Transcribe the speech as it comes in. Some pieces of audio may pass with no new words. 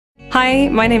Hi,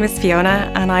 my name is Fiona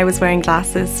and I was wearing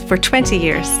glasses for 20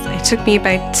 years. It took me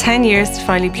about 10 years to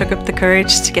finally pluck up the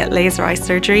courage to get laser eye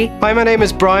surgery. Hi, my name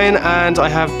is Brian and I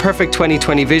have perfect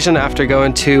 20/20 vision after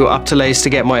going to Optilase to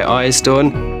get my eyes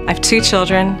done. I have 2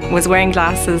 children, was wearing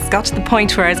glasses, got to the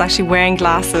point where I was actually wearing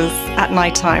glasses at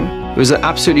night time. It was an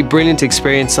absolutely brilliant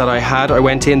experience that I had. I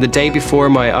went in the day before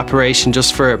my operation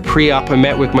just for a pre-op. I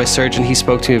met with my surgeon. He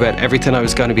spoke to me about everything I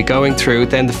was going to be going through.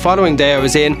 Then the following day I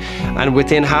was in, and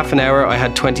within half an hour I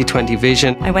had 20/20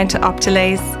 vision. I went to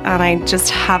Optilase and I just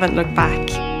haven't looked back.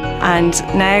 And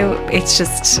now it's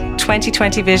just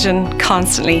 20/20 vision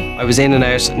constantly. I was in and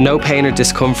out, no pain or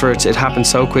discomfort. It happened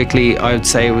so quickly. I would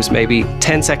say it was maybe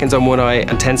 10 seconds on one eye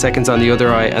and 10 seconds on the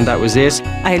other eye, and that was it.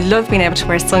 I love being able to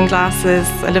wear sunglasses.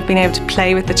 I love being able to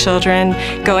play with the children,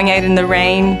 going out in the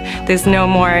rain. There's no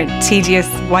more tedious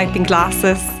wiping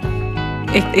glasses.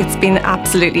 It's been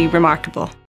absolutely remarkable.